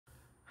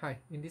Hi,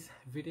 in this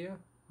video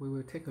we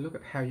will take a look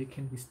at how you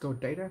can restore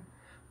data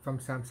from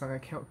Samsung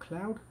account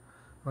cloud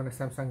on the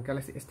Samsung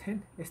Galaxy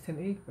S10,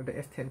 S10e or the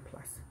S10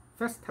 Plus.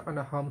 First, tap on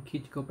the home key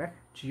to go back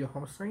to your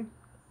home screen.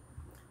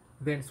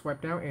 Then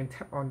swipe down and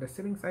tap on the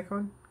settings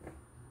icon.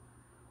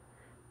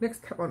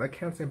 Next, tap on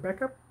accounts and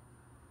backup.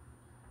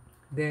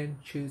 Then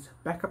choose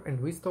backup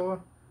and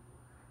restore.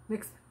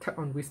 Next, tap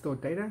on restore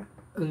data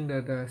under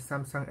the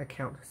Samsung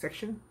account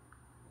section.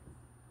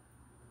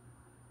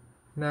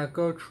 Now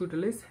go through the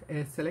list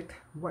and select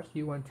what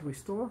you want to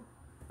restore.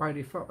 By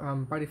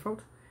default,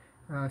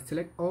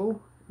 select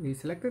all is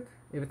selected,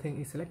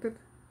 everything is selected.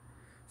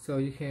 So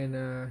you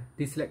can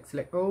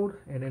select all,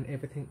 and then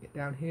everything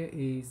down here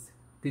is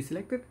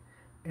deselected,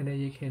 and then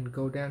you can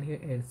go down here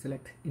and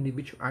select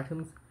individual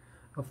items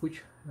of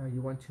which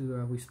you want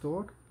to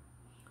restore.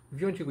 If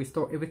you want to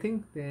restore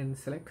everything, then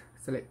select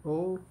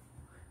all,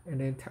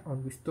 and then tap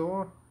on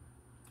restore,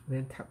 and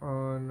then tap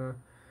on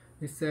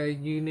it says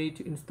you need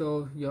to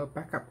install your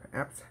backup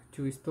apps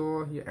to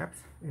restore your apps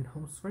in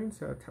home screen.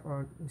 So tap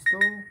on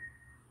install,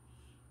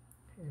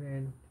 and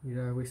then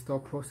the restore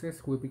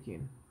process will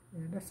begin.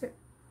 And that's it.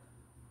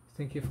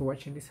 Thank you for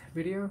watching this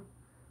video.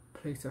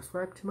 Please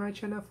subscribe to my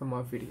channel for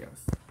more videos.